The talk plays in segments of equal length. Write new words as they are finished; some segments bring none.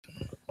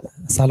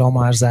سلام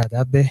و عرض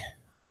ادب به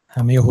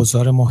همه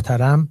حضار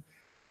محترم.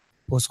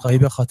 عذرخواهی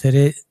به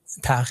خاطر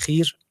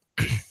تأخیر.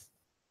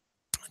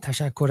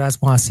 تشکر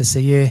از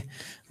مؤسسه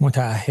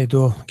متعهد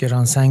و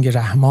گرانسنگ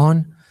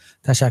رحمان.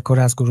 تشکر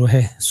از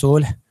گروه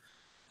صلح،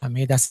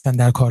 همه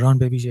دستاندرکاران،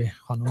 به ویژه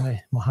خانم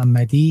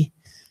مؤمنی،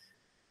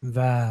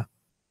 و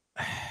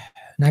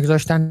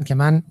نگذاشتن که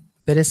من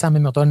برسم به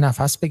مقدار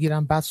نفس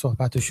بگیرم بعد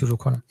صحبت رو شروع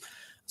کنم.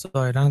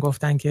 ظاهرا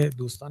گفتن که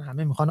دوستان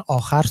همه میخوان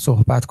آخر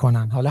صحبت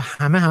کنن، حالا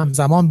همه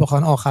همزمان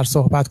بخوان آخر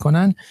صحبت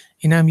کنن،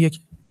 اینم یک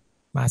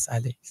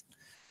مسئله است.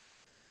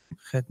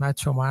 خدمت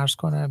شما عرض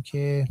کنم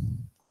که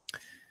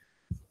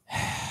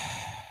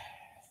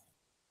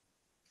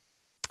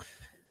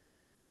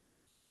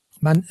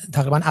من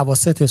تقریبا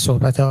اواسط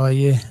صحبت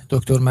آقای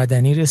دکتر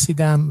مدنی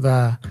رسیدم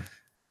و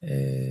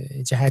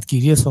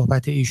جهتگیری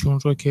صحبت ایشون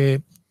رو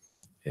که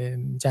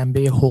جنبه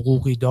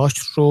حقوقی داشت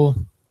رو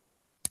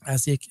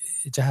از یک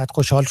جهت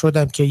خوشحال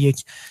شدم که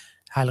یک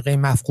حلقه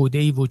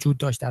مفقوده‌ای وجود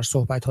داشت در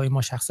صحبت‌های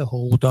ما، شخص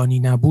حقوقدانی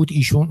نبود.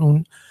 ایشون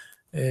اون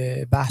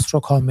بحث رو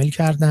کامل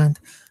کردند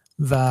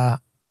و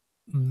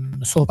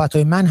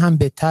صحبت‌های من هم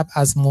به طبع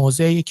از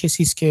موضع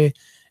کسی است که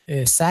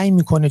سعی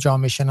میکنه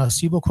جامعه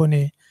شناسی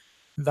بکنه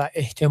و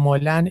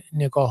احتمالاً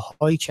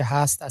نگاه‌هایی که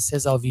هست از سه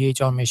زاویه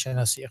جامعه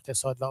شناسی،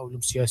 اقتصاد و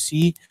علوم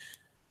سیاسی،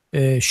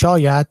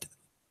 شاید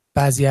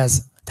بعضی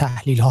از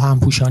تحلیل ها هم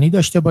پوشانی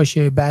داشته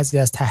باشه، بعضی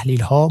از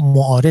تحلیل ها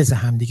معارض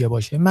هم دیگه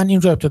باشه. من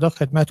این رو ابتدا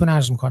خدمتتون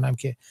عرض میکنم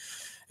که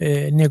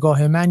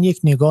نگاه من یک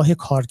نگاه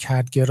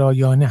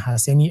کارکردگرایانه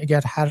هست. یعنی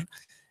اگر هر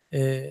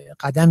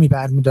قدمی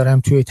برمیدارم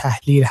توی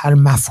تحلیل، هر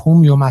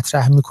مفهومی رو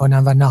مطرح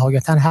میکنم و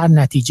نهایتا هر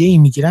نتیجه‌ای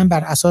میگیرم،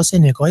 بر اساس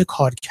نگاه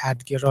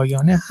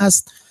کارکردگرایانه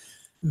هست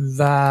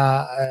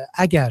و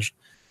اگر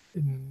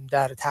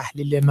در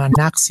تحلیل من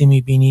نقصی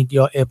میبینید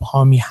یا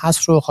ابهامی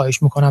هست رو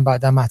خواهش میکنم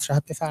بعدا مطرح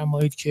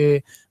بفرمایید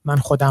که من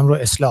خودم رو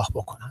اصلاح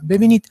بکنم.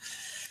 ببینید،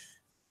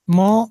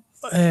 ما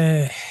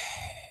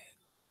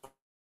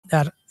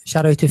در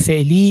شرایط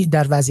فعلی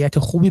در وضعیت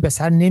خوبی به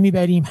سر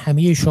نمیبریم.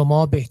 همه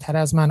شما بهتر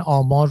از من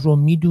آمار رو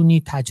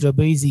میدونید،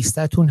 تجربه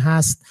زیستتون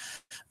هست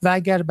و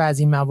اگر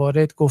بعضی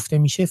موارد گفته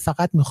میشه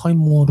فقط میخوایم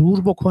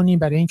مرور بکنیم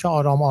برای اینکه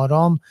آرام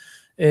آرام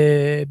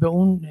به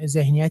اون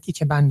ذهنیتی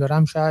که من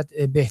دارم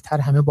شاید بهتر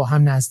همه با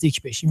هم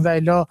نزدیک بشیم و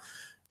الا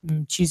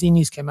چیزی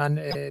نیست که من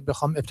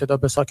بخوام ابتدا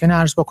به ساکن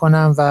عرض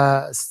بکنم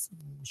و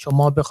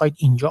شما بخواید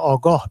اینجا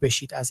آگاه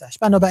بشید ازش.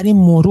 بنابراین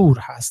مرور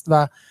هست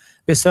و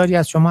بسیاری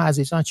از شما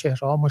عزیزان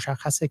چهره‌ها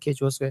مشخصه که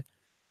جزو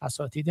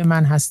اساتید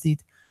من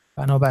هستید.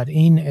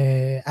 بنابراین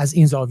از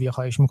این زاویه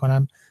خواهش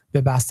میکنم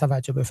به بحث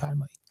توجه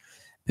بفرمایید.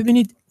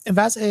 ببینید،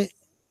 وضع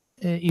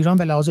ایران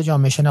به لحاظ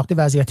جامعه شناختی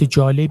وضعیت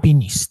جالبی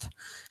نیست.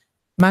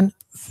 من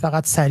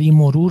فقط سریع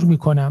مرور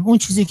میکنم. اون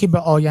چیزی که به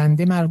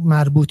آینده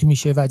مربوط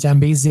میشه و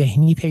جنبه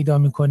ذهنی پیدا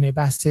میکنه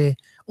بحث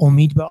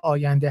امید به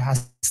آینده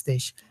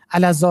هستش.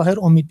 علاظاهر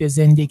امید به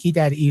زندگی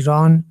در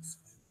ایران،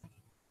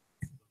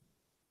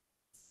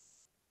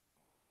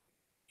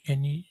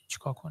 یعنی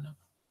چیکار کنم؟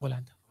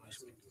 بلند.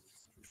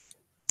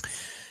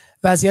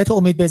 وضعیت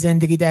امید به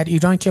زندگی در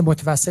ایران که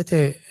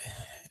متوسط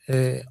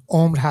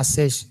عمر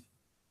هستش،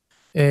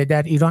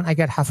 در ایران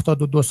اگر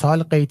 72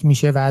 سال قید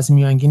میشه و از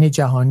میانگین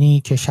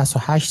جهانی که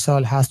 68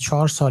 سال هست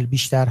 4 سال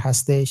بیشتر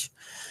هستش،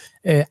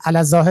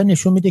 علاظاهر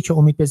نشون میده که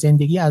امید به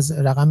زندگی از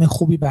رقم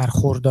خوبی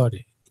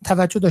برخورداره.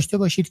 توجه داشته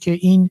باشید که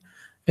این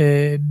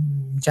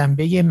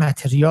جنبه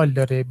متریال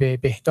داره، به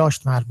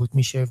بهداشت مربوط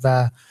میشه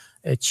و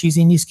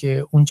چیزی نیست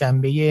که اون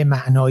جنبه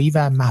معنایی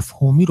و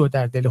مفهومی رو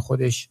در دل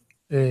خودش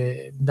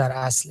در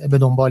اصل به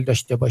دنبال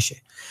داشته باشه.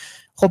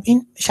 خب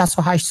این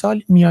 68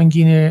 سال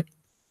میانگین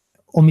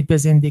امید به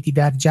زندگی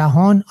در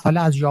جهان،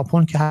 حالا از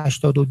ژاپن که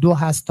 82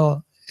 هست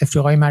تا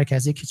افریقای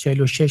مرکزی که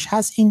 46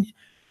 هست، این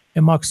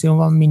ماکسیموم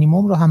و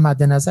مینیموم رو هم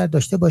مد نظر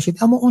داشته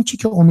باشید. اما اون چی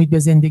که امید به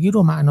زندگی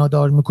رو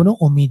معنادار میکنه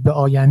امید به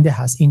آینده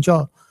هست.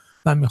 اینجا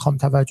من میخوام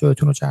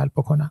توجهتون رو جلب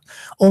بکنم.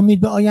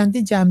 امید به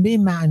آینده جنبه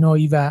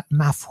معنایی و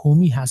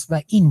مفهومی هست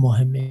و این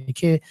مهمه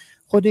که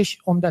خودش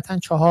عمدتاً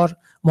 4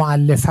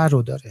 مؤلفه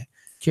رو داره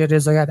که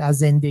رضایت از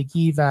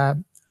زندگی و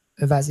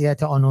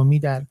وضعیت عمومی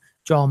در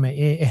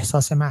جامعه،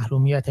 احساس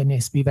محرومیت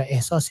نسبی و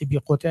احساس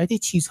بی‌قدرتی،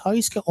 چیزهایی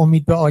است که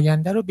امید به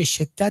آینده رو به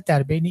شدت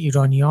در بین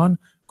ایرانیان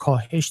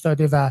کاهش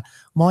داده و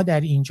ما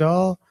در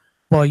اینجا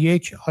با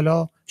یک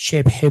حالا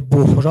شبه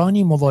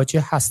بحرانی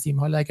مواجه هستیم،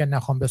 حالا اگر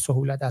نخوام به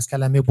سهولت از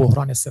کلمه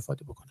بحران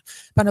استفاده بکنم.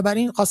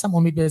 بنابراین خواستم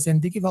امید به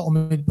زندگی و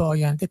امید به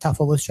آینده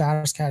تفاوتش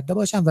عرض کرده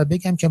باشم و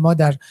بگم که ما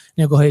در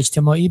نگاه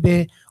اجتماعی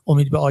به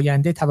امید به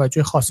آینده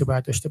توجه خاصی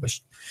باید داشته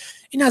باشیم.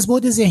 این از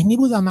بعد ذهنی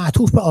بود و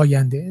معطوف به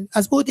آینده.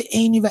 از بعد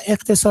عینی و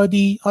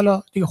اقتصادی،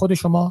 حالا دیگه خود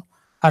شما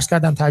عرض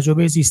کردم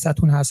تجربه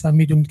زیستتون هست و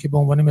میدونید که به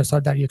عنوان مثال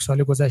در یک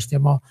سال گذشته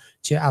ما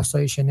چه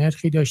افزایش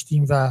نرخی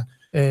داشتیم و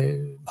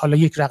حالا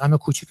یک رقم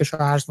کوچیکش رو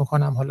عرض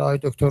میکنم. حالا آقای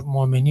دکتر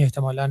مؤمنی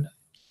احتمالاً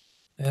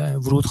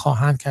ورود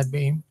خواهند کرد به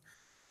این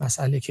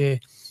مسئله که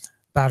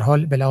به هر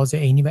حال به لحاظ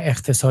عینی و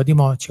اقتصادی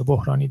ما چه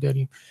بحرانی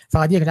داریم.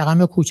 فقط یک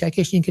رقم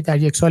کوچکش این که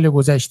در یک سال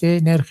گذشته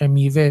نرخ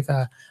میوه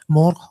و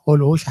مرغ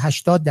هولوش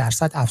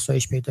 80%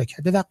 افزایش پیدا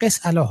کرده و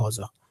قس علی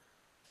هذا.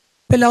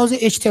 به لحاظ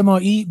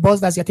اجتماعی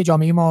باز وضعیت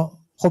جامعه ما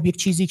خب یک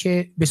چیزی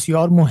که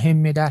بسیار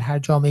مهمه در هر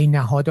جامعه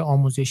نهاد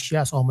آموزشی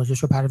است،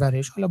 آموزش و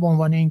پرورش. حالا به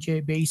عنوان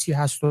اینکه بیسی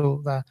هست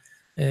و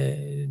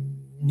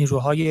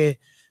نیروهای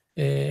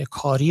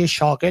کاری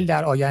شاغل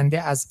در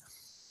آینده از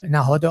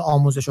نهاد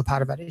آموزش و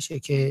پرورشه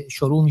که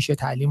شروع میشه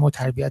تعلیم و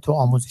تربیت و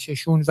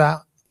آموزششون و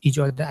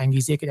ایجاد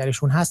انگیزه که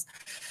درشون هست.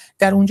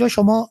 در اونجا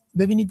شما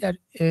ببینید در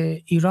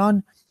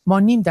ایران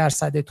ما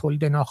 0.5%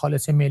 تولید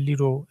ناخالص ملی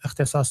رو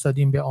اختصاص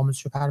دادیم به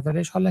آموزش و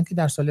پرورش، حالا که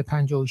در سال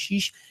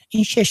 56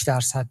 این 6%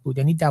 بود،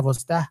 یعنی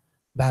 12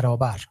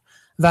 برابر.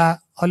 و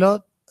حالا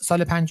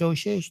سال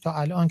 56 تا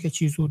الان که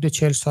چیز حدود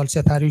 40 سال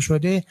سپری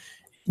شده،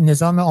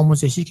 نظام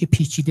آموزشی که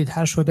پیچیده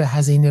تر شده،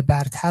 هزینه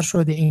برتر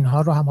شده،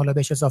 اینها رو هم حالا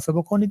بهش اضافه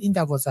بکنید، این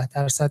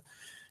 12%،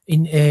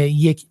 این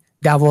یک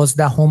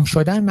 12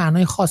 شدن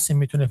معنای خاصی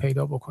میتونه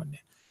پیدا بکنه.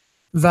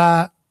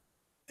 و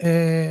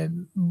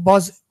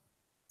باز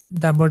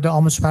در مورد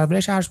آموزش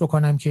پرورش عرض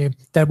بکنم که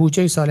در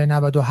بودجه سال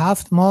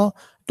 97 ما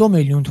 2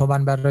 میلیون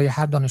تومان برای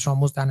هر دانش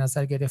آموز در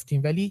نظر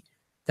گرفتیم، ولی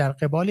در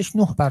قبالش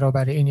 9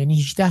 برابر این، یعنی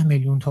 18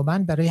 میلیون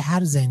تومان برای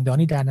هر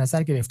زندانی در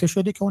نظر گرفته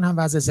شده که اون هم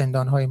وضع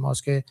زندان‌های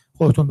ماست که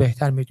خودتون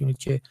بهتر میدونید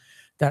که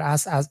در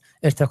اصل از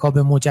ارتکاب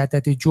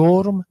مجدد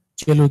جرم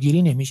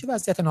جلوگیری نمیشه،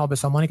 وضعیت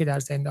نابسامانی که در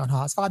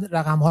زندان‌ها هست. فقط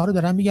رقم‌ها رو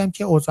دارم میگم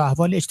که اوضاع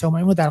احوال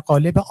اجتماعی رو در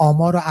قالب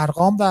آمار و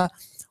ارقام و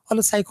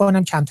حالا سعی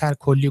کنم کمتر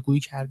کلی‌گویی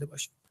کرده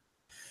باشم.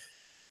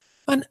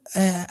 من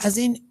از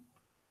این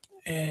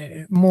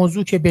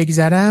موضوع که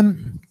بگذرم،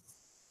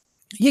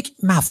 یک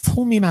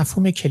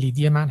مفهوم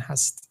کلیدی من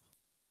هست،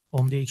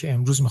 عمده‌ای که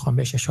امروز میخوام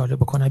بهش اشاره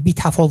بکنم،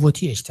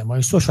 بی‌تفاوتی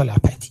اجتماعی، سوشال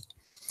اپاتی.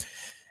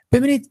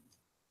 ببینید،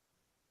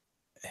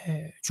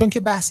 چون که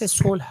بحث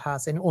صلح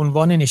هست، یعنی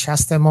عنوان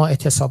نشست ما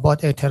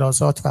اعتصابات،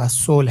 اعتراضات و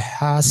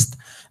صلح هست،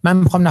 من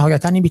میخوام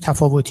نهایتاً این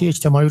بی‌تفاوتی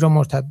اجتماعی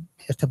رو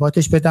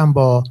ارتباطش بدم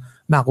با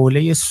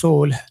مقوله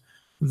صلح.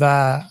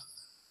 و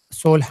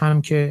صلح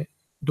هم که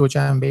 2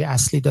 جنبه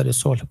اصلی داره،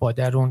 صلح با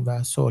درون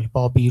و صلح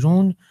با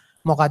بیرون.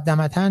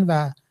 مقدمتاً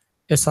و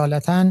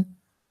اصالتاً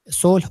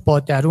صلح با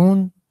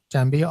درون،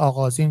 جنبه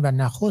آغازین و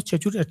نخست،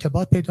 چجور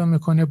ارتباط پیدا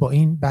میکنه با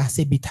این بحث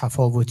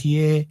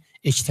بی‌تفاوتی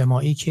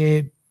اجتماعی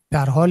که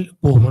در حال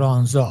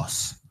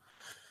بحرانزاست.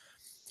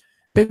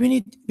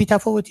 ببینید،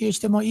 بی‌تفاوتی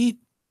اجتماعی،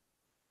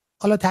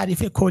 حالا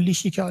تعریف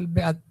کلیشی که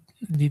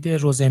دیده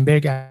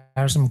روزنبرگ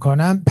عرض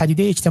میکنم،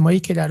 پدیده اجتماعی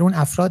که در اون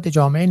افراد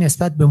جامعه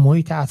نسبت به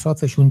محیط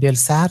اطرافشون دل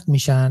سرد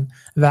میشن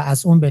و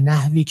از اون به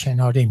نحوی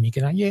کناره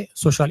میگیرن. یه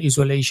سوشال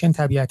ایزولیشن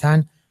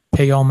طبیعتاً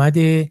پیامد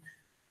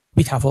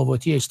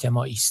بی‌تفاوتی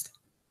اجتماعی است.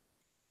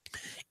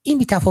 این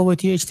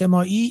بی‌تفاوتی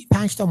اجتماعی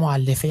 5 تا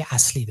مؤلفه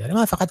اصلی داره.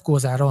 من فقط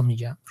گذرا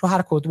میگم، رو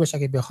هر کدومش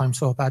اگه بخوایم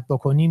صحبت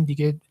بکنیم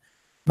دیگه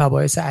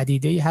مباحث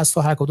عدیده‌ای هست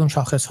و هر کدوم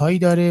شاخص‌هایی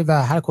داره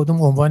و هر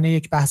کدوم عنوان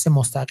یک بحث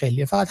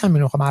مستقلیه. فقط همین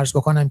رو می‌خوام عرض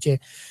بکنم که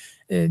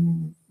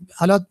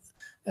حالا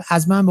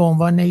از من به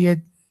عنوان یک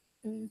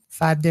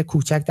فرد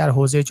کوچک در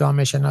حوزه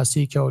جامعه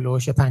شناسی که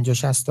اولوش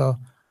 50-60 تا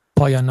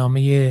پایان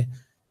نامه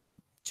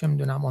چه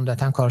میدونم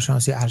عمدتاً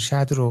کارشناسی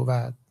ارشد رو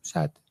و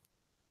شاید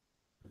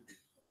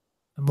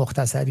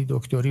مختصری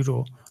دکتری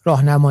رو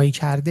راهنمایی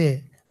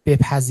کرده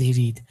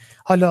بپذیرید.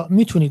 حالا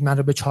میتونید من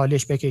رو به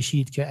چالش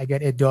بکشید که اگر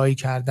ادعایی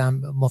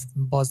کردم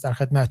باز در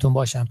خدمتتون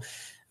باشم،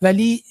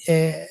 ولی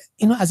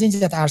اینو از این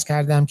جهت عرض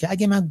کردم که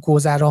اگه من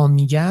گذرا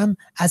میگم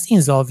از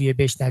این زاویه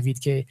بشنوید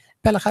که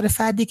بالاخره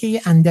فردی که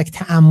یه اندک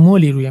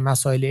تأملی روی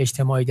مسائل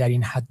اجتماعی در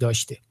این حد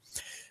داشته.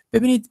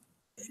 ببینید،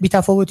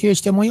 بی‌تفاوتی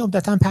اجتماعی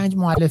عمدتاً 5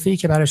 مؤلفه‌ای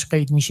که براش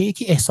قید میشه.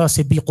 یکی احساس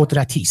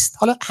بی‌قدرتی است.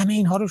 حالا همه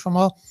اینها رو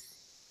شما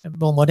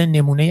به عنوان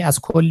نمونه از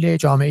کل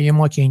جامعه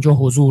ما که اینجا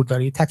حضور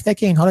دارید، تک تک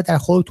اینها رو در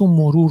خودتون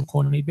مرور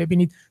کنید.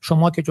 ببینید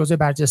شما که جزء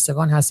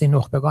برجستگان هستید،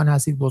 نخبگان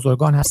هستید،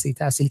 بزرگان هستید،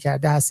 تحصیل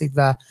کرده هستید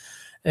و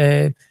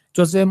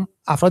جزء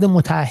افراد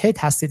متعهد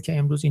هستید که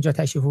امروز اینجا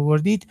تشریف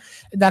آوردید،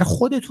 در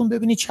خودتون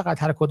ببینید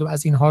چقدر هر کدوم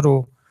از اینها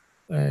رو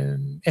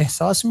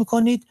احساس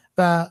میکنید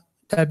و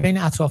در بین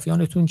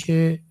اطرافیانتون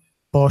که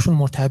باشون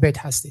مرتبط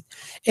هستید.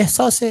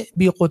 احساس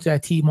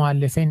بی‌قدرتی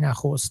مؤلفه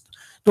نخست.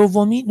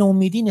 دومی،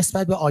 نومیدی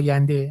نسبت به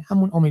آینده،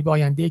 همون امید به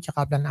آینده که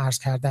قبلا عرض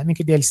کردم، این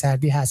که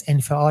دلسردی هست،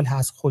 انفعال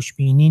هست،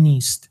 خوشبینی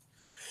نیست.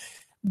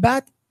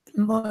 بعد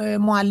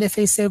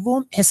مؤلفه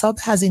سوم، حساب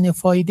هزینه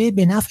فایده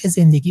به نفع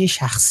زندگی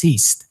شخصی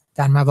است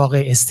در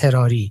مواقع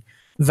اضطراری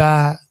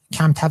و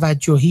کم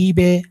توجهی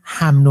به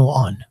هم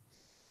نوعان.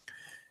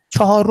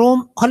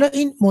 چهارم، حالا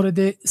این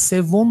مورد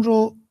سوم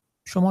رو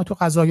شما تو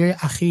قضایای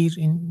اخیر،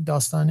 این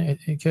داستان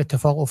که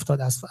اتفاق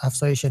افتاد از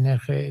افزایش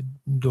نرخ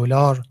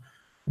دلار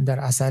در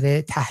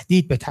اثر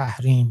تهدید به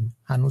تحریم،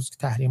 هنوز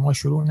تحریم ها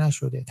شروع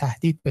نشده،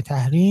 تهدید به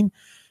تحریم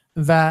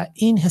و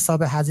این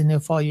حساب هزینه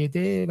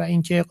فایده و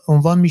اینکه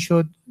عنوان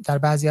میشد در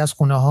بعضی از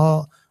خونه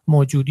ها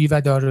موجودی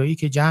و دارایی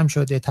که جمع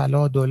شده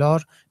طلا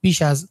دلار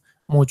بیش از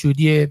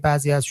موجودی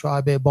بعضی از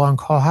شعب بانک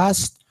ها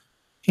هست.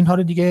 اینها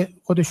رو دیگه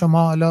خود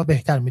شما حالا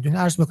بهتر میدونید،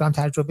 عرض میکنم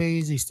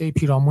تجربه زیسته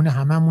پیرامون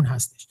هممون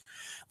هستش.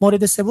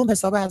 مورد سوم،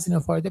 حساب هزینه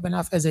فایده به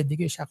نفع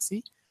زندگی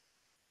شخصی.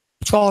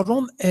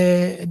 چهارم،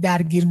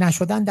 درگیر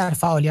نشدن در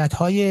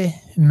فعالیت‌های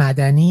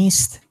مدنی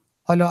است.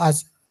 حالا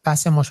از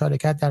بحث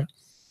مشارکت در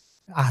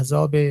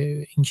احزاب،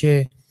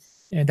 اینکه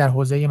در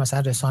حوزه مثلا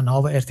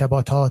رسانه‌ها و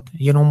ارتباطات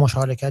یه نوع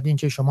مشارکت، این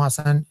که شما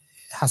اصلا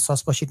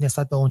حساس باشید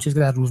نسبت به اون چیزی که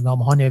در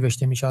روزنامه‌ها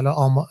نوشته میشه.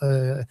 حالا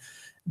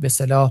به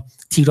اصطلاح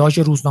تیراژ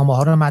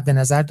روزنامه‌ها رو مد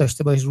نظر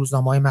داشته باشید،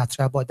 روزنامه‌های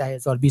مطرح با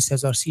 10,000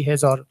 20,000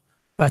 30,000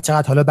 و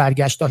چقدر حالا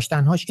برگشت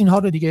داشتن‌هاش، اینها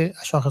رو دیگه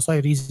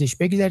شاخص‌های ریزش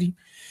بگذاریم.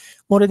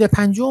 مورد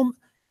پنجم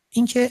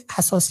اینکه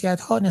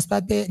حساسیت‌ها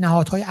نسبت به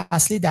نهادهای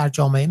اصلی در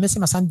جامعه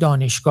مثلا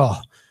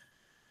دانشگاه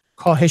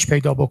کاهش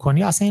پیدا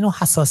بکنی، اصلا اینو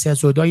حساسیت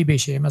زدایی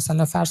بشه.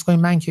 مثلا فرض کنید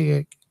من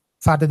که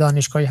فرد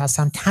دانشگاهی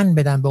هستم تن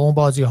بدم به اون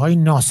بازی‌های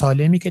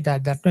ناسالمی که در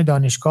درون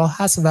دانشگاه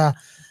هست و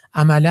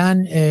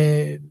عملاً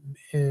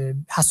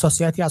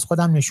حساسیتی از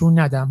خودم نشون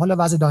ندم. حالا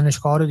وضع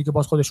دانشگاه‌ها رو دیگه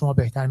باز خود شما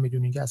بهتر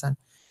می‌دونید که اصلا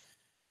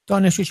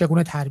دانشجو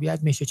چگونه تربیت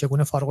میشه،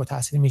 چگونه فارغ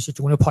التحصیل میشه،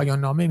 چگونه پایان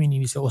نامه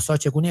می‌نویسه، استاد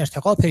چگونه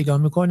ارتقا پیدا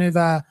میکنه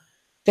و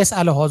قص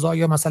الهازا،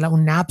 یا مثلا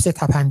اون نبض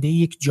تپنده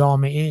یک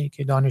جامعه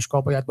که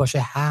دانشگاه باید باشه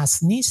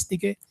هست نیست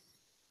دیگه.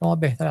 شما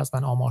بهتر از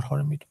من آمارها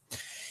رو میدونید.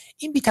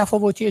 این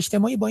بی‌تفاوتی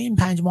اجتماعی با این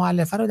 5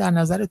 مؤلفه رو در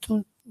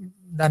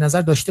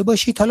نظر داشته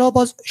باشید. حالا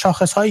باز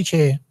شاخص‌هایی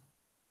که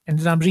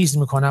دارم ریز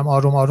میکنم،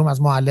 آروم آروم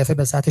از مؤلفه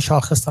به سطح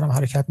شاخص دارم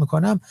حرکت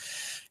میکنم.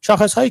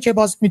 شاخص‌هایی که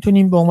باز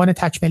میتونیم به عنوان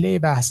تکمله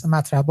بحث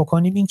مطرح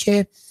بکنیم، این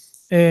که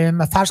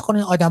فرض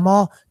کنین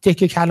آدما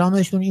تکه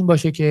کلامشون این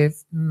باشه که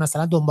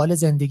مثلا دنبال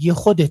زندگی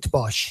خودت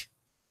باش.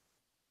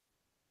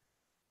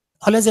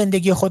 حالا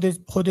زندگی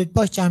خودت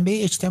باش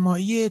جنبه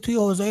اجتماعی توی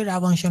حوزه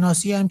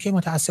روانشناسی هم که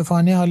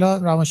متاسفانه حالا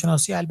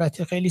روانشناسی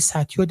البته خیلی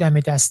سطحی و دم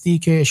دستی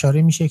که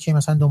اشاره میشه که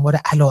مثلا دنبال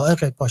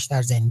علایقت باش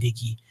در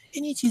زندگی،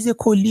 این چیز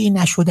کلی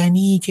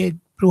نشدنی که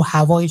رو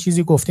هوای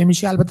چیزی گفته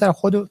میشه. البته در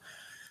خود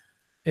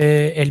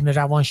علم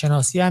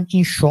روانشناسی هم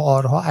این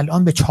شعارها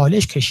الان به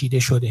چالش کشیده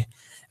شده،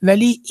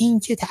 ولی این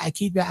که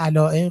تأکید به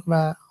علایق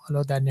و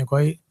حالا در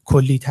نگاه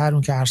کلی‌تر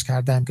اون که عرض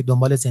کردم که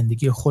دنبال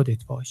زندگی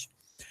خودت باش،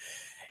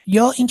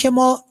 یا اینکه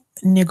ما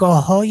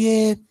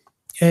نگاه‌های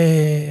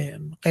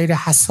غیر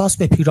حساس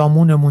به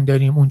پیرامونمون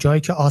داریم، اون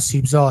جایی که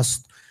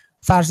آسیبزاست.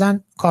 فرضاً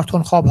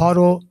کارتون خواب‌ها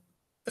رو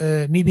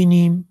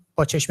می‌بینیم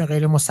با چشم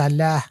غیر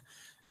مسلح،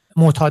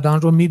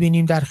 معتادان رو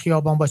می‌بینیم در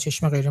خیابان با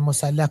چشم غیر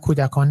مسلح،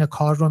 کودکان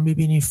کار رو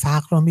می‌بینیم،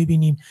 فقر رو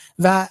می‌بینیم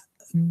و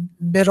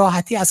به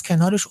راحتی از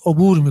کنارش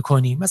عبور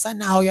می‌کنیم. مثلا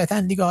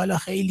نهایتاً دیگه حالا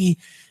خیلی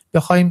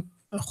بخوایم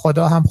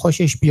خدا هم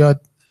خوشش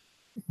بیاد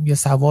یه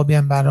ثوابی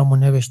هم برامون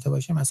نوشته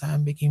باشه،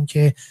 مثلا بگیم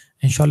که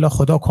انشالله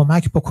خدا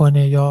کمک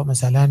بکنه، یا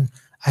مثلا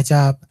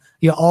عجب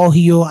یا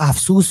آهی و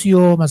افسوسی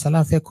و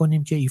مثلا فکر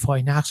کنیم که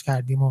ایفای نقش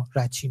کردیم و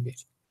ردشیم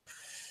بریم.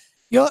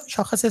 یا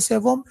شاخص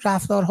سوم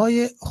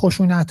رفتارهای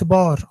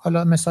خشونتبار.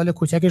 حالا مثال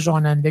کوچک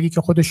رانندگی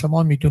که خود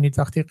شما میدونید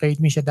وقتی قید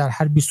میشه در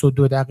هر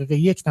 22 دقیقه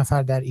یک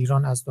نفر در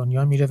ایران از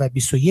دنیا میره و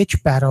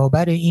 21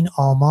 برابر این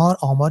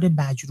آمار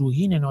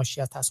مجروحین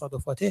ناشی از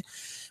تصادفاته.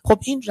 خب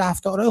این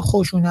رفتارهای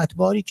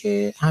خشونتباری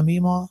که همه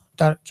ما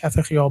در کف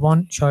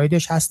خیابان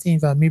شاهدش هستیم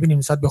و میبینیم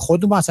نسبت به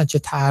خودمون اصلا چه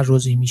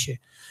تعرضی میشه،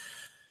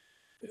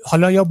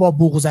 حالا یا با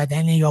بوق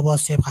زدن یا با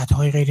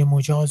سبقت‌های غیر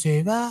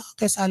مجازه و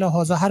قص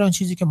الهازا هر آن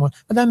چیزی که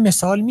من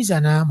مثال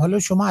میزنم. حالا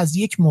شما از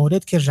یک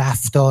مورد که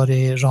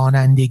رفتار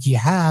رانندگی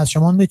هست،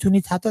 شما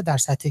میتونید حتی در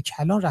سطح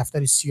کلان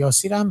رفتار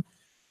سیاسی رو هم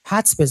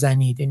حدس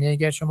بزنید. یعنی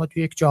اگر شما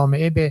توی یک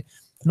جامعه به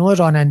نوع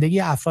رانندگی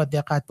افراد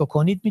دقت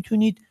بکنید،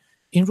 میتونید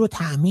این رو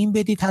تعمیم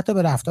بدید حتی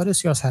به رفتار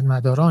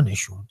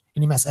سیاستمدارانشون.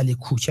 یعنی مسئله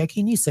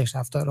کوچکی نیستش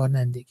رفتار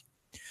رانندگی.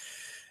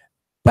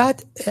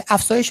 بعد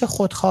افزایش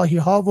خودخواهی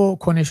ها و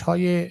کنش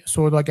های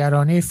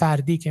سوداگرانه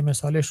فردی که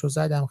مثالش رو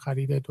زدم،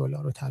 خرید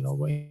دلار و طلا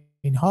و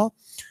اینها،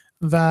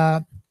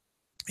 و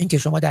اینکه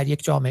شما در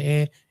یک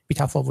جامعه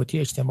بی‌تفاوتی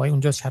اجتماعی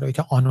اونجا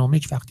شرایط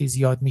آنومیک وقتی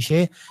زیاد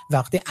میشه،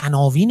 وقتی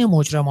عناوین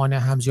مجرمانه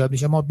هم زیاد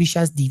میشه، ما بیش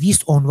از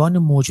 200 عنوان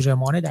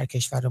مجرمانه در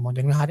کشورمون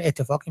داریم. هر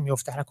اتفاقی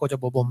میفته، هر کجا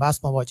با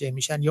بنبست مواجه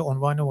میشن یا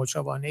عنوان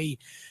مجرمانه‌ای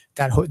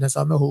در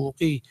نظام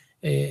حقوقی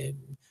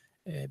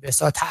به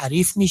اصطلاح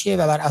تعریف میشه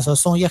و بر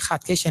اساس اون یه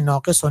خطکش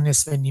ناقص و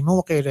نصف نیمه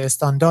و غیر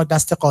استاندارد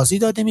دست قاضی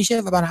داده میشه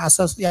و بر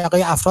اساس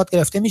یقه افراد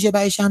گرفته میشه،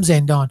 بعدش هم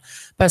زندان.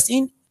 پس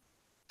این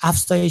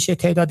افزایش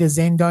تعداد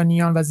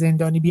زندانیان و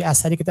زندانی بی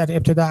اثری که در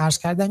ابتدا عرض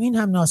کردم، این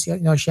هم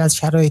ناشی از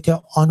شرایط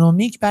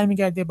آنومیک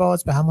برمیگرده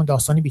باز به همون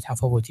داستانی بی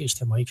تفاوتی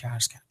اجتماعی که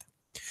عرض کردم.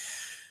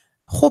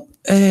 خب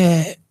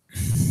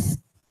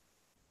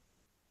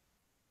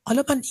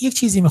حالا من یک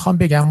چیزی میخوام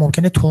بگم،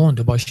 ممکنه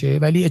تند باشه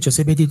ولی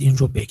اجازه بدید این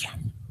رو بگم.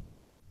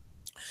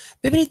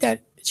 ببینید در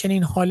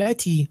چنین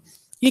حالتی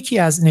یکی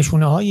از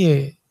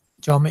نشونه‌های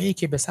جامعه‌ای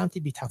که به سمت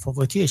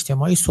بی‌تفاوتی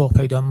اجتماعی سوق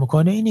پیدا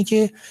میکنه اینه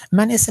که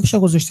من اسمش رو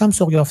گذاشتم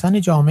سوق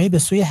یافتن جامعه به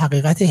سوی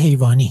حقیقت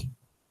حیوانی.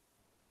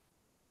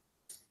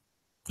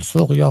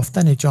 سوق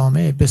یافتن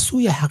جامعه به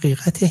سوی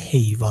حقیقت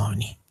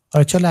حیوانی.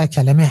 حالا چرا از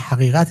کلمه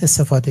حقیقت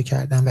استفاده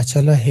کردم و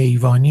چرا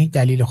حیوانی؟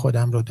 دلیل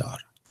خودم رو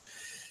دارم.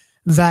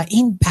 و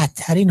این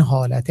بدترین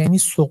حالت، یعنی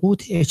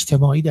سقوط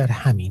اجتماعی در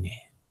همینه.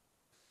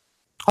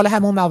 حالا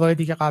همون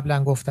مواردی که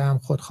قبلا گفتم،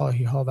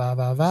 خودخواهی ها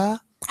و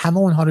همه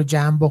اونها رو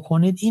جمع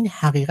بکنید، این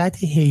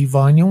حقیقت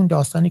حیوانی، اون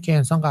داستانی که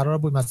انسان قرار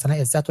بود مثلا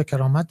عزت و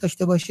کرامت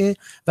داشته باشه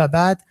و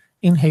بعد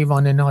این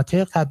حیوان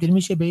ناطق تبدیل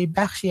میشه به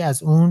بخشی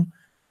از اون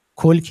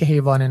کل که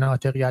حیوان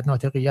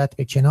ناطقیت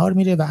به کنار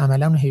میره و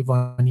عملا اون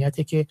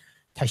حیوانیته که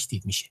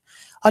تشدید میشه.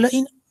 حالا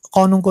این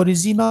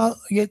قانونگریزی، ما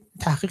یه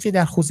تحقیقی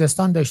در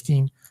خوزستان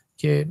داشتیم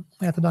که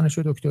حتی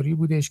دانشجو دکتری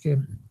بودش که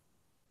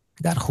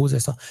در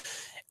خوزستان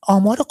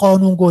آمار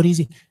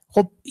قانونگریزی،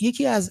 خب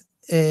یکی از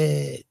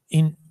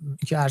این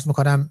که عرض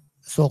میکنم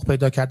سوق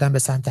پیدا کردن به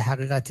سمت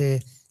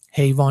حقیقت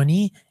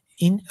حیوانی،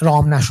 این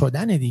رام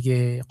نشدن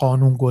دیگه،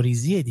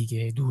 قانونگریزی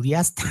دیگه، دوری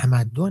از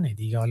تمدن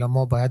دیگه. حالا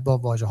ما باید با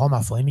واژه‌ها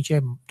مفاهیمی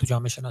که تو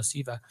جامعه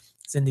شناسی و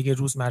زندگی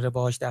روزمره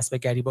باهاش دست به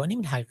گریبانی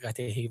این حقیقت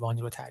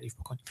حیوانی رو تعریف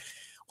بکنیم.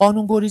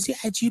 قانونگریزی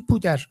عجیب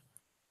بود در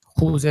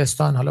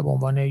خوزستان، حالا به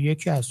عنوان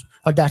یکی از،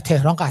 در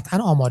تهران قطعا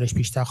آمارش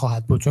بیشتر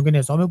خواهد بود چون که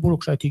نظام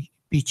بوروکراتیک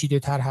پیچیده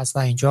تر هست و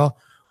اینجا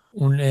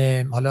اون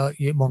حالا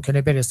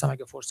ممکنه برسم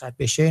اگه فرصت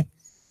بشه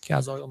که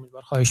از آقای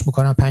امیدوار خواهش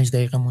میکنم 5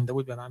 دقیقه مونده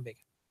بود به من بگم.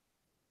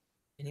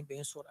 یعنی به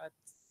این سرعت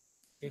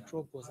یک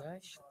رو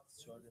گذشت.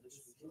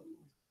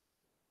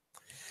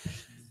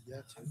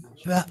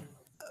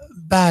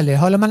 بله،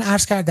 حالا من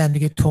عرض کردم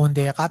دیگه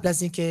تنده، قبل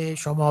از اینکه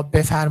شما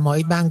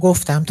بفرمایید من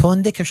گفتم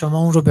تنده که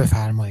شما اون رو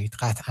بفرمایید،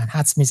 قطعا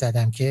حدس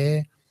میزدم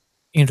که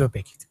این رو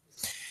بگید.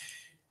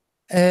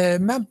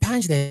 من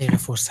 5 دقیقه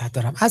فرصت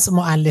دارم، از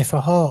مؤلفه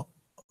ها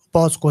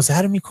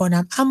بازگذر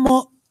میکنم.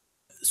 اما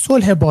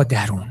صلح با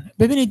درون،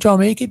 ببینید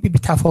جامعه‌ای که به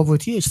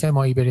تفاوتی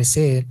اجتماعی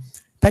برسه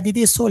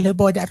پدیده صلح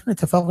با درون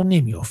اتفاق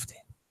نمیفته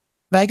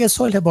و اگه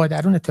صلح با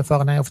درون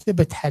اتفاق نیفته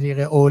به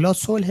طریق اولا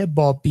صلح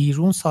با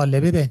بیرون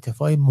سالبه به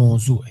انتفاع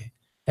موضوعه.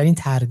 در این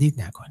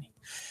تردید نکنید.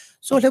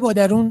 صلح با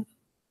درون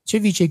چه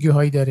ویژگی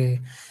هایی داره؟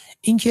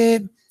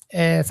 اینکه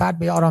فرد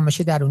به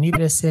آرامش درونی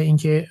برسه،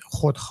 اینکه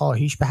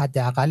خودخواهیش به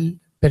حداقل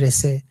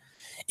برسه،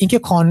 اینکه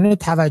کانون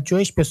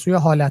توجهش به سوی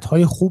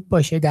حالتهای خوب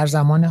باشه، در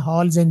زمان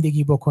حال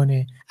زندگی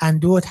بکنه،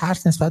 اندوه و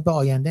ترس نسبت به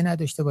آینده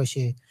نداشته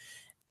باشه،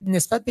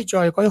 نسبت به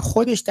جایگاه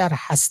خودش در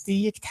هستی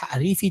یک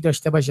تعریفی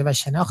داشته باشه و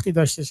شناختی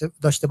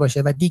داشته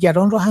باشه و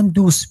دیگران رو هم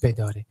دوست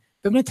بداره.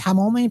 ببینید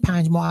تمام این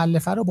 5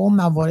 مؤلفه رو با اون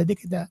مواردی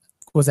که در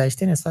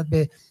گذشته نسبت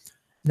به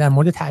در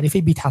مورد تعریف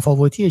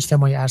بی‌تفاوتی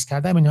اجتماعی عرض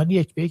کردم اینا رو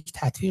یک به یک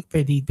تطبیق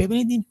بدید.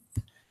 ببینید این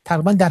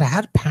تقریبا در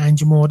هر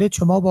 5 مورد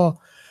شما با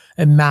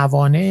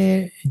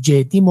موانع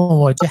جدی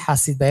مواجه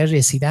هستید برای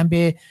رسیدن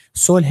به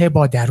صلح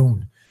با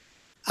درون،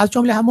 از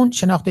جمله همون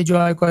شناخت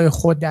جایگاه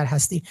خود در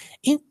هستی.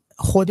 این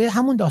خود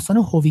همون داستان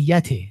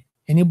هویته،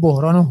 یعنی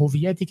بحران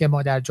هویتی که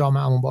ما در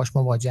جامعهمون باش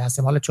مواجه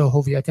هستیم، حالا چه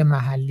هویت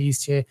محلی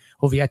است، چه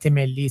هویت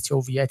ملی است، چه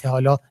هویت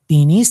حالا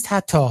دینی است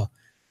حتی.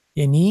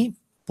 یعنی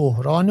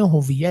بحران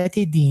هویت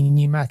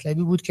دینی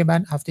مطلبی بود که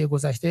من هفته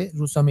گذشته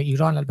روزنامه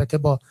ایران، البته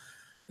با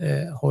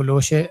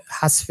هولوش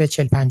حذف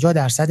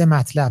 40-50%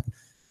 مطلب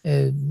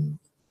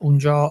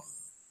اونجا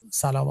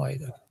سلام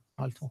علیکم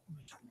حالتون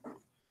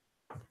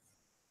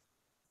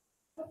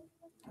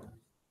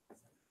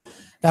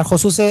در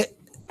خصوص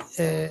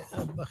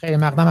خیلی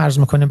مقدم عرض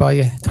میکنه با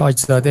آقای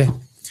تاجزاده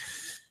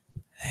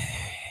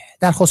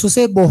در خصوص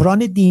بحران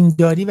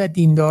دینداری و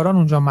دینداران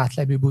اونجا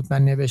مطلبی بود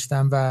من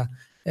نوشتم و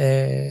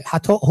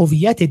حتی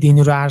هویت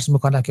دینی رو عرض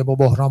میکنم که با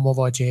بحران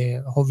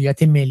مواجه،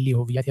 هویت ملی،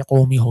 هویت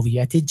قومی،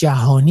 هویت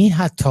جهانی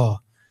حتی.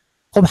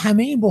 خب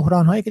همه این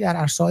بحران هایی که در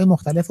عرصه‌های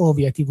مختلف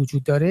هویتی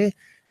وجود داره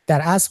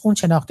در اصل اون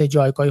شناخت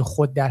جایگاه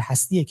خود در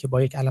هستیه که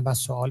با یک علامت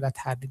سوال و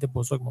تردید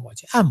بزرگ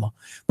مواجه. اما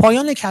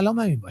پایان کلام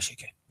این باشه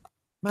که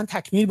من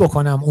تکمیل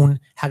بکنم اون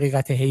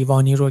حقیقت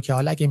حیوانی رو که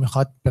حالا اگه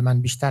میخواد به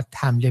من بیشتر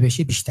حمله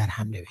بشه بیشتر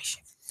حمله بشه.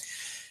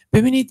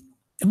 ببینید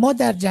ما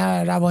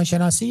در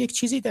روانشناسی یک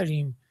چیزی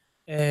داریم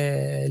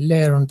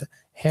learned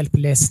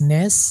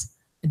helplessness،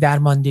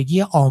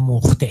 درماندگی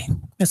آموخته.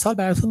 مثال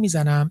براتون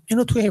میزنم،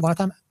 اینو توی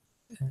حیوانات هم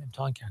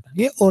امتحان کردم.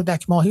 یه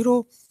اردک ماهی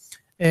رو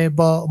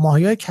با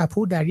ماهی‌های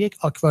کپور در یک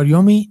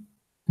آکواریومی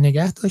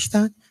نگه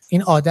داشتن.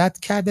 این عادت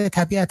کرده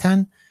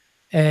طبیعتاً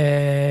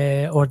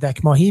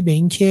اردک ماهی به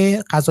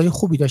اینکه غذای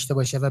خوبی داشته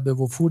باشه و به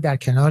وفور در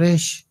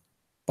کنارش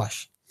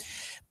باشه.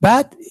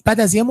 بعد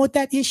از یه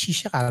مدت یه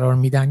شیشه قرار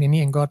میدن،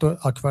 یعنی انگار تو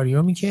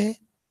آکواریومی که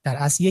در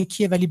اصل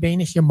یکیه ولی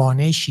بینش یه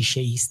مانع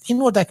شیشه‌ای است.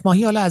 این اردک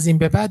ماهی حالا از این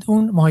به بعد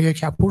اون ماهی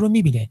کپور رو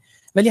میبینه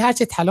ولی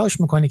هرچه تلاش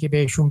میکنه که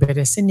بهشون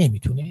برسه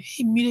نمیتونه.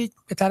 این میره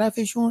به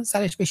طرفشون،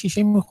 سرش به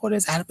شیشه میخوره،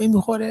 ضربه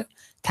میخوره،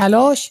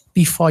 تلاش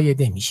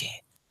بیفایده میشه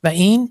و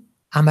این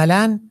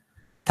عملاً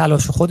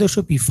تلاش خودش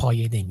رو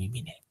بیفایده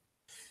میبینه.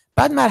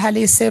 بعد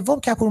مرحله سوم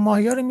کپور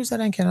ماهی‌ها رو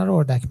میذارن کنار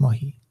اردک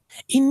ماهی.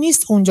 این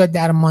نیست اونجا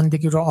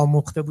درماندگی رو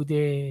آموخته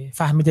بوده،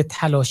 فهمیده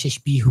تلاشش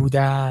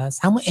بیهوده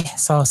است. همون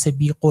احساس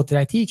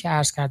بی‌قدرتی که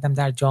عرض کردم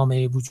در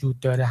جامعه وجود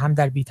داره، هم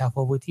در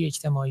بی‌تفاوتی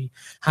اجتماعی،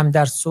 هم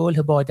در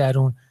صلح با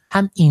درون،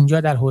 هم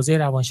اینجا در حوزه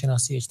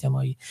روانشناسی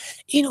اجتماعی.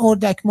 این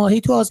اردک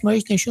ماهی تو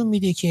آزمایش نشون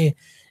میده که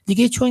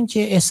دیگه چون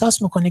که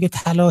احساس میکنه که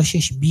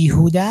تلاشش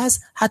بیهوده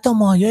است، حتی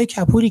ماهی‌های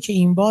کپوری که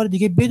این بار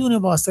دیگه بدون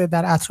واسطه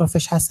در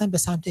اطرافش هستن به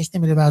سمتش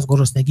نمیره و از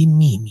گرسنگی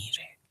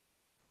میمیره.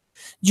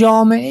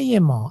 جامعه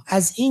ما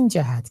از این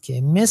جهت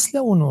که مثل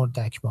اون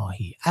اردک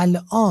ماهی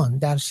الان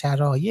در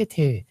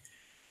شرایط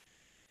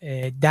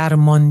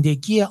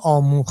درماندگی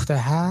آموخته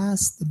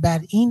هست،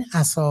 بر این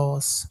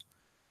اساس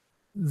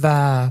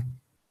و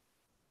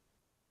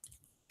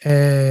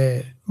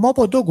ما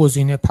با دو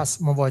گزینه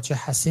پس مواجه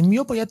هستیم: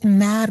 یا باید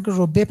مرگ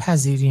رو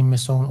بپذیریم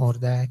مثل اون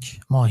اردک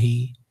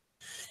ماهی،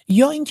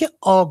 یا اینکه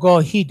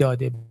آگاهی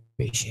داده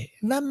بشه.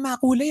 و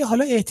مقوله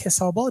حالا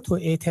اعتصابات و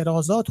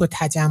اعتراضات و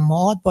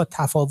تجمعات با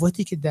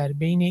تفاوتی که در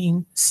بین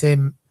این سه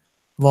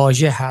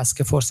واژه هست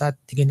که فرصت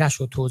دیگه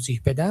نشد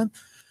توضیح بدم،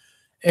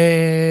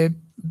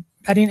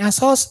 بر این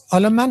اساس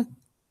حالا من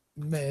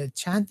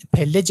چند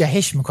پله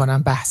جهش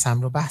میکنم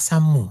بحثم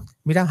موند،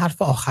 میرم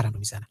حرف آخرم رو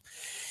میزنم.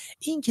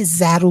 این که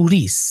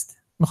ضروری است،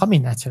 میخوام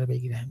این نتیجه رو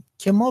بگیرم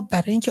که ما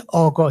برای اینکه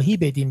آگاهی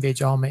بدیم به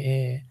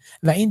جامعه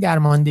و این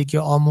درماندگی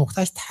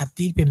آموختش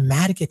تبدیل به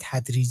مرگ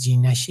تدریجی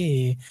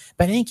نشه،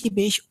 برای اینکه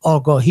بهش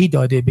آگاهی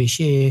داده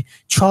بشه،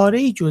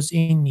 چاره‌ای جز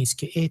این نیست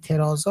که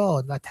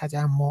اعتراضات و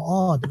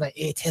تجمعات و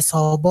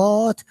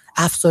اعتصابات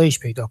افزایش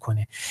پیدا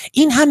کنه.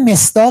 این هم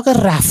مصداق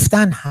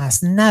رفتن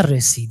هست نه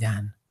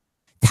رسیدن.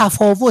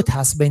 تفاوت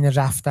هست بین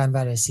رفتن و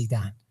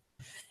رسیدن.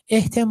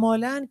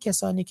 احتمالاً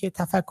کسانی که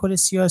تفکر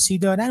سیاسی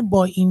دارن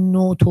با این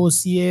نوع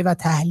توصیه و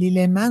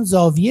تحلیل من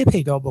زاویه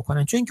پیدا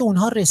بکنن، چون که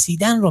اونها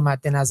رسیدن رو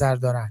مد نظر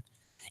دارن،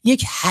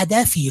 یک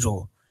هدفی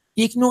رو،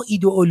 یک نوع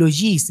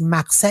ایدئولوژی است،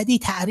 مقصدی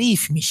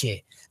تعریف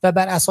میشه و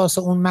بر اساس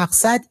اون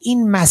مقصد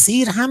این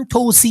مسیر هم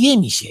توصیه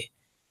میشه.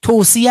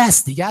 توصیه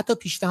است دیگه، حتی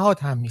پیشنهاد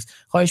هم نیست.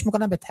 خواهش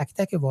میکنم به تک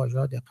تک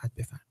واژه‌ها دقت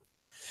بفرمایید.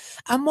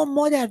 اما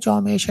ما در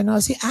جامعه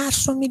شناسی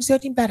عرض رو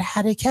میگذاریم بر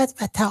حرکت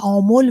و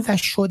تعامل و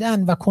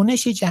شدن و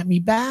کنش جمعی.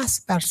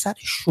 بحث بر سر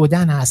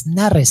شدن است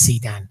نه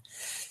رسیدن.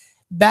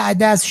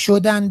 بعد از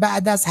شدن،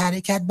 بعد از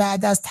حرکت،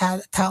 بعد از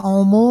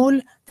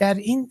تعامل، در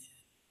این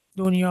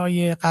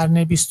دنیای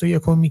قرن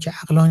 21 که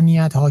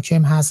عقلانیت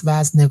حاکم هست و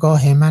از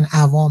نگاه من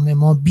عوام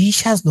ما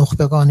بیش از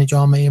نخبگان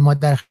جامعه ما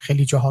در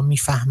خیلی جاها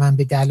میفهمن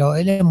به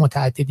دلایل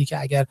متعددی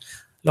که اگر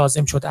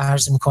لازم شد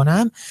عرض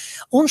میکنم،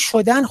 اون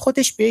شدن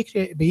خودش به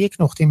یک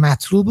نقطه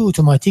مطلوب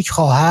اتوماتیک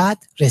خواهد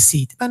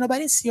رسید.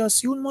 بنابراین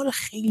سیاسیون ما رو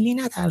خیلی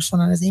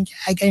نترسونن از اینکه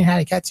اگر این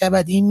حرکت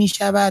شود این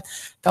میشود،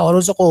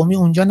 تعارض قومی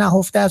اونجا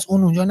نهفته است،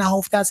 اون اونجا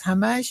نهفته است،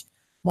 همش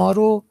ما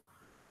رو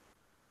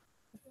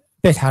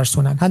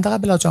بترسونن، حداقل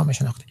بلا جامعه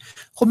شناختی.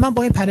 خب من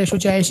با این پرش و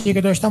جهشی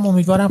که داشتم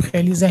امیدوارم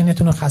خیلی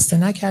ذهنتون رو خسته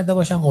نکرده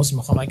باشم. عذر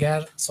میخوام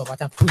اگر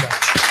صحبتم طولانی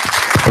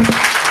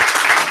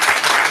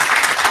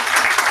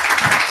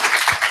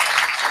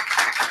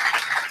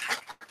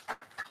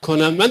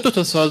کنم. من 2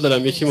 تا سوال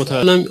دارم، یکی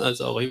متعلق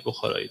از آقای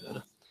بخارایی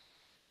دارم.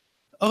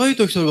 آقای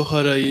دکتر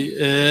بخارایی،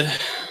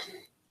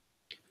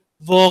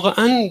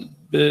 واقعا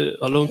به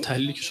حالا اون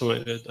تحلیلی که شما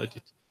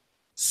دادید،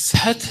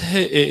 سطح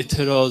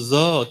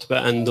اعتراضات به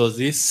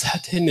اندازه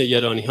سطح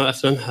نگرانی ها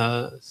اصلا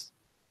هست؟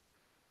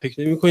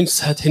 فکر نمی کنید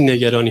سطح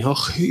نگرانی ها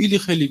خیلی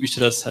خیلی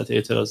بیشتر از سطح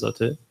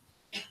اعتراضاته؟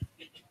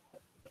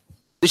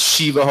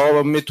 شیوه ها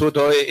و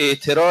متدهای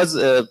اعتراض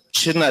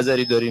چه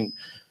نظری دارین؟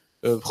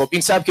 خب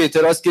این سبک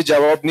اعتراض که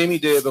جواب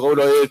نمیده، به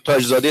قول آقای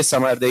تاجزاده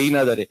ثمردهی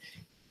نداره.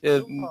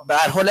 به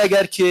هر حال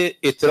اگر که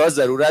اعتراض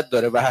ضرورت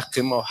داره و حق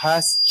ما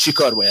هست چی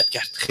کار باید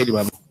کرد؟ خیلی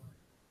ممنون.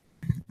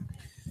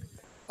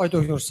 آقای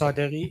دکتر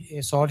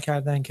صادقی سوال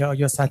کردن که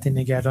آیا سطح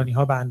نگرانی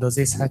ها به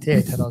اندازه سطح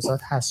اعتراضات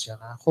هست یا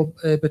نه. خب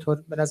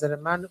به نظر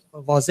من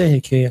واضحه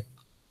که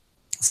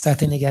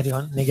سطح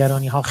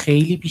نگرانی ها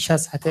خیلی بیش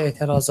از سطح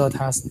اعتراضات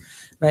هست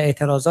و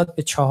اعتراضات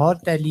به 4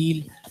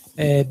 دلیل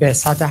به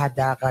سطح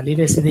حداقلی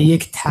رسیده.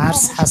 یک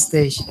ترس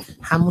هستش،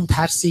 همون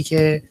ترسی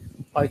که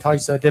آقای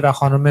تاجزاده و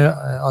خانم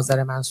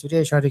آذر منصوری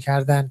اشاره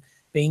کردن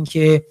به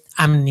اینکه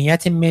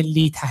امنیت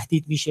ملی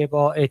تهدید میشه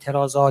با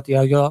اعتراضات،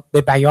 یا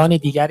به بیان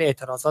دیگر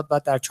اعتراضات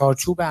باید در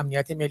چارچوب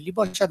امنیت ملی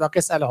باشد و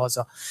قص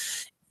الهذا.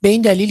 به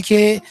این دلیل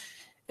که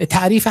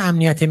تعریف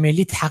امنیت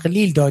ملی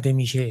تقلیل داده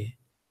میشه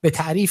به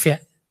تعریف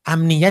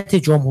امنیت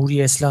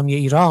جمهوری اسلامی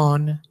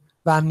ایران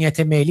و امنیت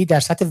ملی در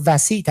سطح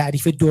وسیع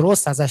تعریف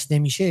درست ازش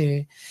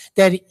نمیشه.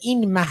 در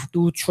این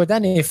محدود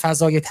شدن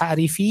فضای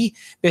تعریفی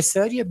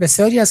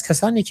بسیاری از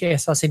کسانی که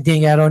احساس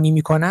نگرانی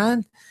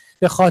میکنند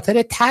به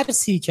خاطر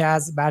ترسی که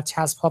از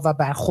برچسب‌ها و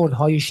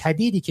برخوردهای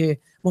شدیدی که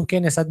ممکن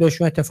نسبت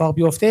بهشون اتفاق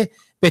بیفته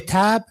به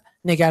تبع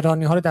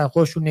نگرانی‌ها رو در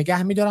خودشون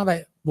نگه می‌دارن و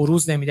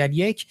بروز نمیدن.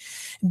 1.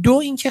 2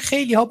 اینکه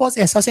خیلی ها باز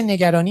احساس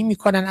نگرانی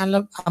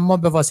میکنن اما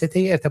به واسطه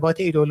ارتباط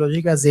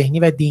ایدئولوژیک و ذهنی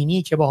و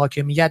دینی که با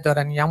حاکمیت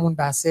دارن، همون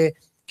بحث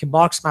که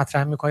مارکس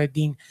مطرح میکنه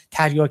دین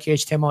تریاک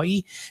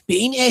اجتماعی، به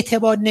این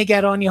اعتبار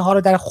نگرانی ها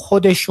رو در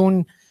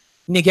خودشون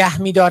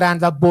نگه میدارن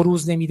و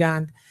بروز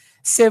نمیدن.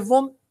 3.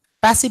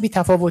 بحث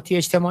بی‌تفاوتی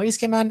اجتماعی است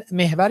که من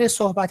محور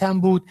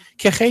صحبتم بود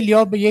که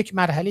خیلی‌ها به یک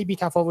مرحله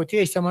بی‌تفاوتی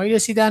اجتماعی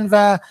رسیدن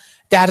و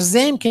در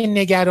ضمن که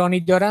نگرانی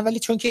دارن ولی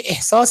چون که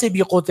احساس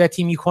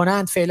بی‌قدرتی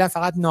میکنند فعلا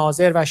فقط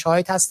ناظر و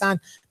شاهد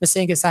هستند، مثل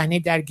اینکه صحنه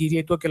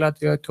درگیری 2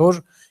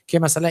 گلادیاتور که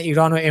مثلا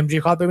ایران و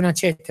امریکا ببینن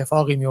چه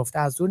اتفاقی میفته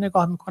از دور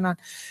نگاه میکنن.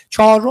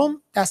 4.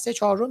 دسته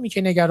 4می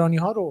که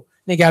نگرانی‌ها رو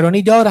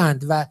نگرانی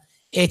دارند و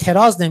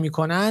اعتراض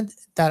نمی‌کنند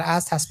در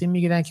اصل تصمیم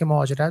میگیرن که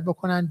مهاجرت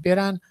بکنن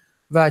برن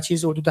و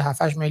چیز حدود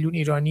 7-8 میلیون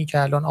ایرانی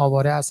که الان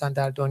آواره هستن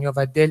در دنیا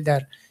و دل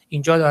در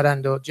اینجا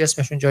دارند و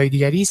جسمشون جای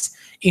دیگری است.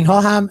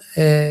 اینها هم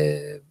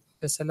به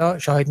اصطلاح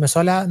شاهد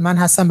مثال من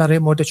هستم برای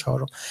مورد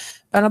چهارم.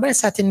 بنابراین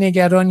سطح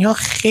نگرانی ها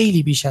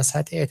خیلی بیش از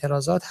سطح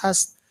اعتراضات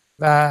هست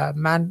و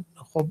من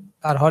خب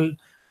به هر حال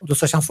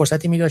دوست داشتم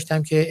فرصتی می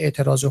داشتم که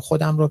اعتراض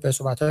خودم رو به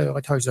صحبت‌های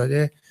آقای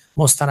تاج‌زاده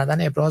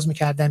مستنداً ابراز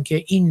می‌کردم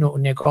که این نوع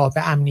نگاه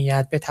به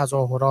امنیت، به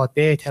تظاهرات،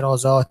 به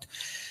اعتراضات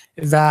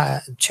و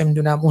چه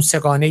می‌دونم اون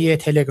سگانه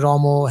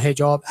تلگرام و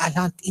حجاب،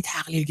 الان این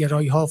تقلیل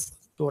گرایی‌ها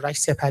دورش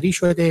سپری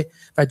شده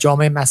و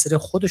جامعه مسیر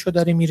خودش رو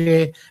داره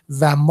میره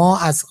و ما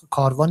از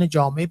کاروان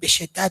جامعه به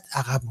شدت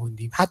عقب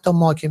موندیم. حتی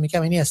ما که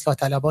میگم این اصلاح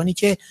طلبانی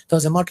که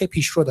تازه مارک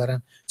پیشرو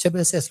دارن، چه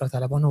برسه اصلاح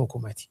طلبان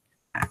حکومتی.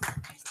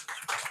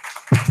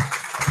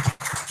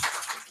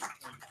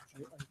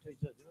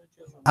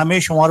 همه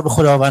شما رو به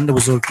خداوند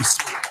بزرگ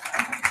می‌سپارم.